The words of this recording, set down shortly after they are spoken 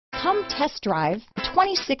Come test drive the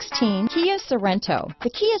 2016 Kia Sorento.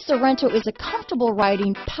 The Kia Sorento is a comfortable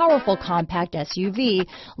riding, powerful compact SUV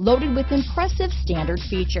loaded with impressive standard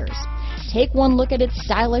features. Take one look at its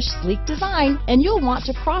stylish, sleek design and you'll want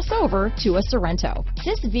to cross over to a Sorento.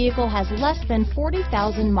 This vehicle has less than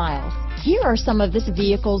 40,000 miles. Here are some of this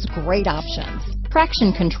vehicle's great options: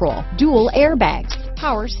 traction control, dual airbags,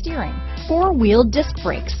 power steering, four-wheel disc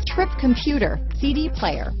brakes, trip computer, CD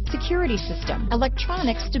player, security system,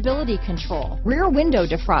 electronic stability control, rear window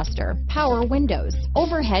defroster, power windows,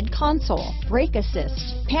 overhead console, brake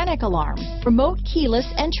assist, panic alarm, remote keyless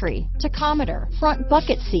entry, tachometer, front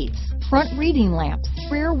bucket seats, front reading lamps,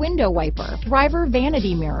 rear window wiper, driver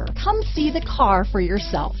vanity mirror. Come see the car for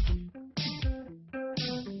yourself.